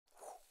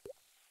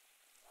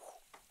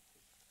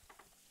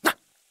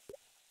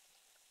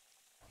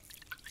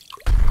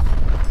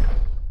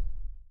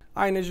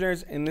Hi,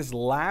 engineers. In this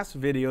last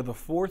video, the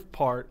fourth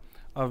part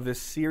of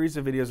this series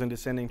of videos on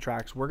descending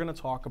tracts, we're going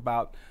to talk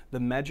about the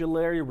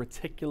medullary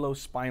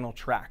reticulospinal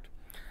tract.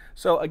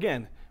 So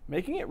again,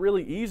 making it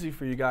really easy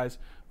for you guys,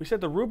 we said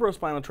the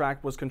rubrospinal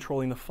tract was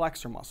controlling the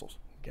flexor muscles.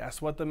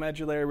 Guess what the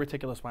medullary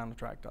reticulospinal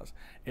tract does?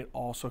 It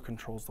also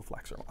controls the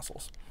flexor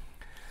muscles.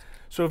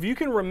 So if you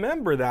can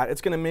remember that,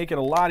 it's going to make it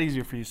a lot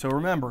easier for you. So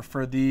remember,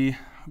 for the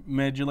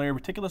medullary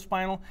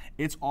reticulospinal,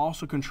 it's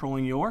also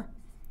controlling your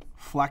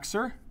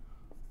flexor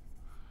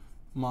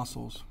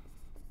muscles.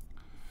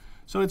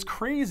 So it's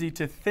crazy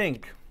to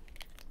think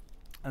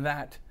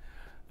that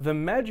the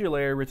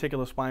medullary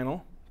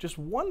reticulospinal, just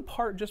one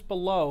part just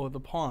below the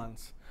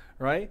pons,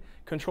 right,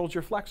 controls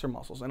your flexor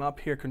muscles, and up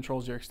here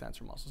controls your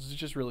extensor muscles. It's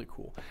just really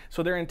cool.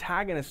 So they're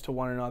antagonists to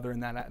one another in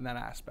that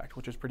aspect,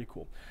 which is pretty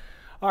cool.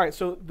 All right,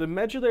 so the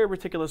medullary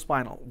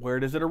reticulospinal, where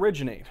does it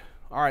originate?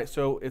 All right,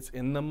 so it's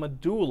in the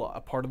medulla,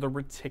 a part of the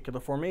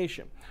reticular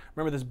formation.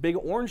 Remember, this big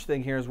orange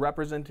thing here is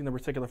representing the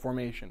reticular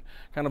formation,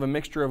 kind of a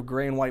mixture of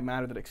gray and white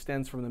matter that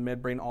extends from the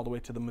midbrain all the way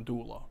to the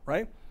medulla,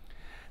 right?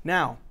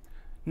 Now,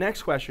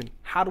 next question,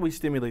 how do we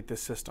stimulate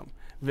this system?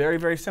 Very,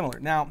 very similar.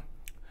 Now,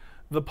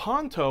 the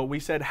ponto,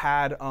 we said,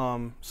 had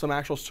some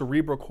actual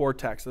cerebral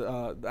cortex.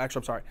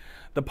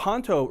 The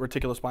ponto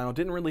reticulospinal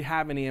didn't really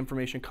have any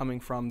information coming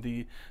from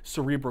the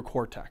cerebral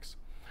cortex.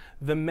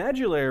 The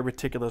medullary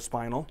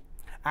reticulospinal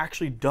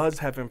actually does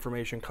have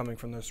information coming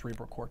from the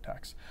cerebral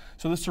cortex.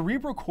 So the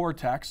cerebral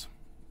cortex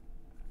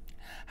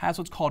has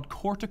what's called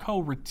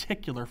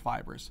cortico-reticular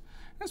fibers.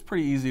 That's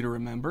pretty easy to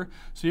remember.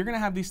 So you're going to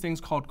have these things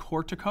called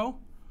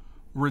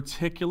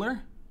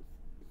cortico-reticular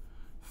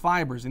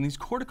fibers, and these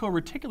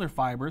cortico-reticular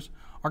fibers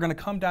are going to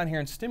come down here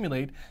and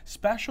stimulate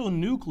special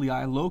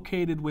nuclei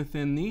located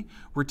within the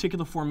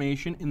reticular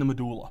formation in the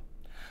medulla.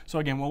 So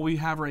again, what we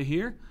have right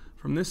here,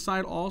 from this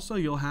side also,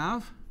 you'll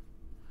have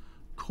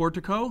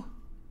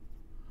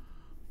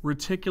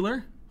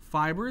cortico-reticular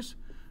fibers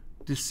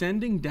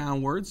descending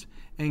downwards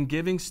and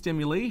giving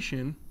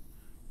stimulation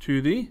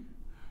to the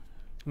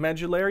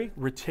medullary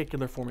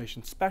reticular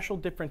formation, special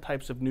different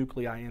types of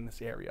nuclei in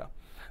this area.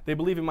 They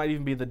believe it might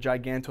even be the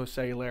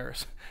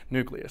gigantocellularis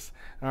nucleus.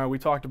 We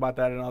talked about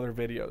that in other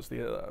videos,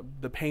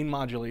 the pain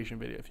modulation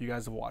video, if you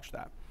guys have watched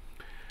that.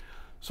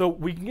 So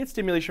we can get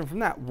stimulation from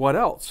that. What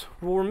else?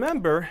 Well,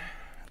 remember,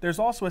 there's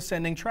also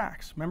ascending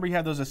tracts. Remember, you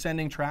have those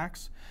ascending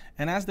tracts,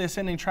 and as the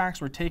ascending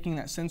tracts were taking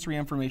that sensory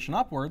information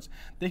upwards,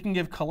 they can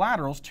give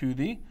collaterals to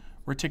the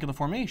reticular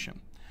formation.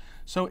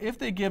 So if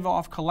they give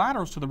off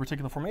collaterals to the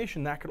reticular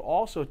formation, that could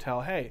also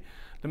tell, hey,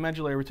 the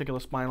medullary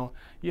reticulospinal,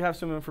 you have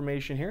some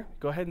information here.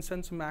 Go ahead and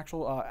send some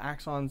actual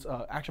axons,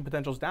 action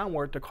potentials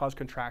downward to cause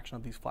contraction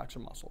of these flexor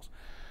muscles.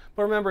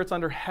 But remember, it's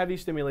under heavy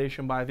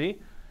stimulation by the,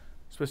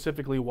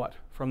 specifically what?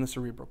 From the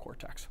cerebral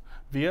cortex.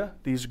 Via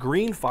these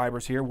green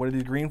fibers here. What are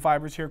these green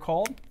fibers here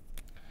called?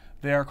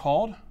 They are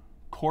called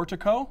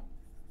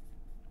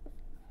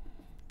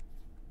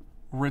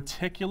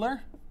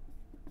cortico-reticular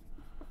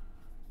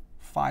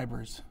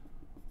fibers.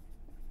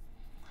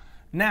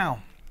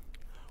 Now,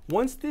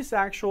 once this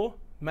actual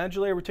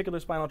medullary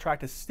reticulospinal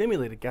tract is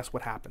stimulated, guess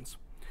what happens?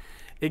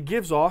 It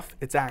gives off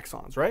its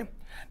axons, right?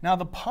 Now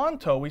the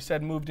ponto, we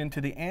said, moved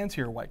into the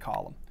anterior white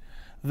column.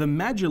 The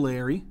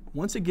medullary,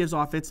 once it gives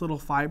off its little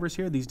fibers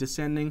here, these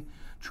descending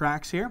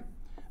tracts here,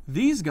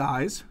 these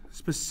guys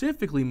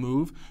specifically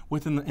move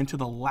into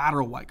the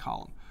lateral white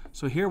column.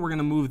 So here we're going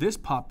to move this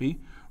puppy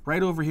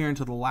right over here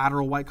into the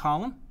lateral white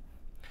column,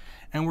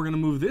 and we're going to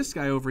move this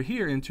guy over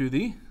here into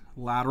the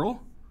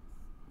lateral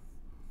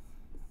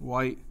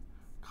white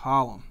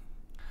column.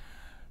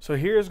 So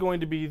here's going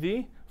to be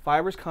the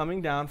fibers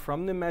coming down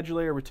from the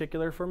medullary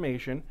reticular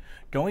formation,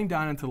 going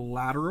down into the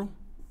lateral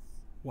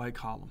white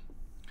column.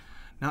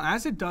 Now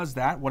as it does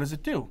that, what does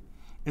it do?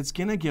 It's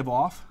going to give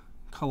off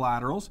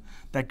collaterals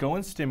that go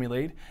and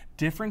stimulate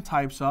different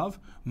types of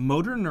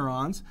motor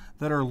neurons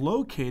that are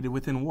located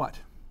within what?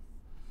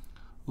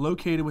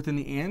 Located within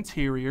the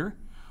anterior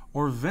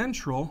or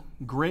ventral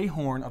gray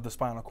horn of the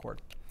spinal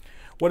cord.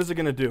 What is it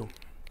going to do?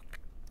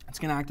 It's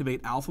going to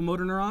activate alpha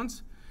motor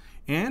neurons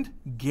and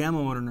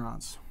gamma motor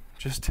neurons.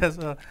 Just as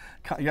you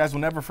guys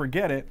will never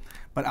forget it,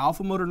 but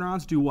alpha motor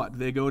neurons do what?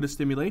 They go to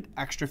stimulate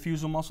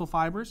extrafusal muscle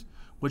fibers,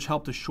 which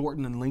help to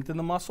shorten and lengthen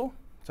the muscle.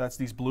 So that's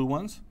these blue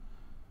ones.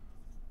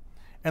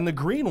 And the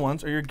green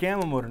ones are your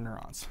gamma motor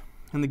neurons.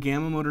 And the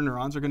gamma motor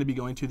neurons are going to be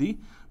going to the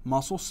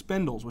muscle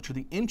spindles, which are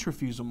the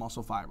intrafusal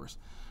muscle fibers,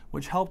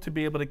 which help to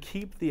be able to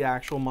keep the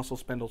actual muscle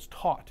spindles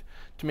taut,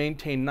 to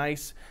maintain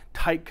nice,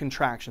 tight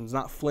contractions,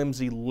 not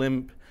flimsy,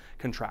 limp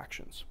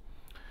contractions.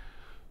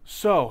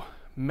 So,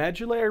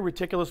 medullary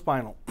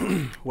reticulospinal,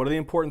 what are the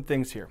important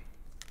things here?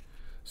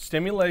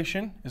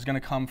 Stimulation is going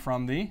to come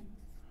from the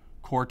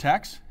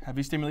cortex,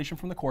 heavy stimulation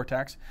from the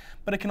cortex,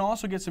 but it can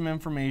also get some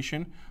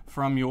information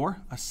from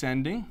your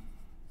ascending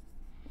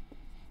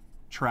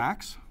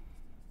tracts.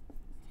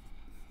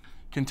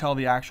 Can tell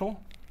the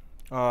actual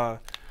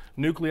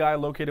nuclei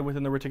located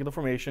within the reticular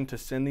formation to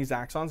send these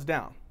axons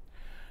down.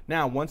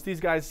 Now, once these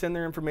guys send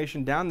their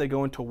information down, they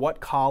go into what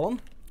column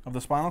of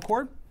the spinal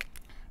cord?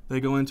 They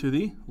go into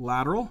the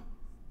lateral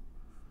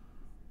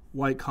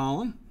white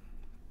column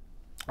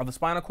of the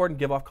spinal cord and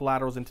give off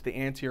collaterals into the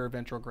anterior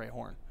ventral gray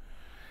horn.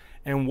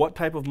 And what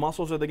type of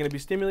muscles are they going to be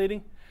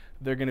stimulating?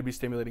 They're going to be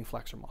stimulating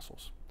flexor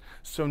muscles.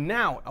 So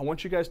now I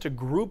want you guys to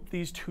group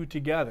these two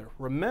together.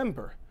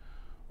 Remember,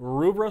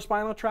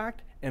 rubrospinal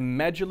tract and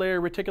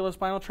medullary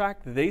reticulospinal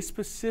tract, they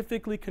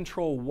specifically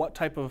control what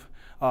type of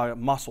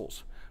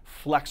muscles?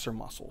 Flexor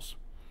muscles.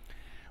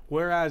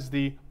 Whereas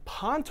the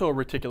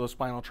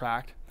pontoreticulospinal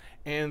tract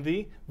and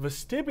the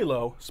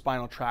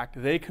vestibulospinal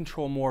tract, they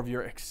control more of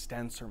your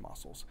extensor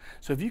muscles.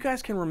 So if you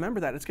guys can remember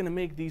that, it's going to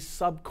make these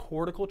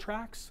subcortical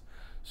tracts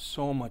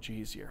so much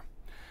easier.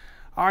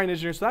 All right,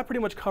 engineers, so that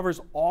pretty much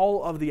covers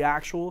all of the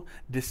actual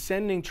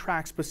descending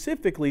tracts,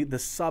 specifically the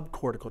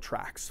subcortical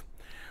tracts.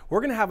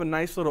 We're going to have a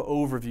nice little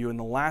overview in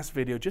the last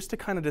video just to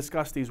kind of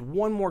discuss these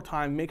one more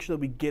time, make sure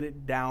that we get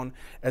it down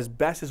as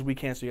best as we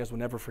can so you guys will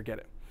never forget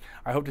it.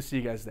 I hope to see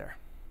you guys there.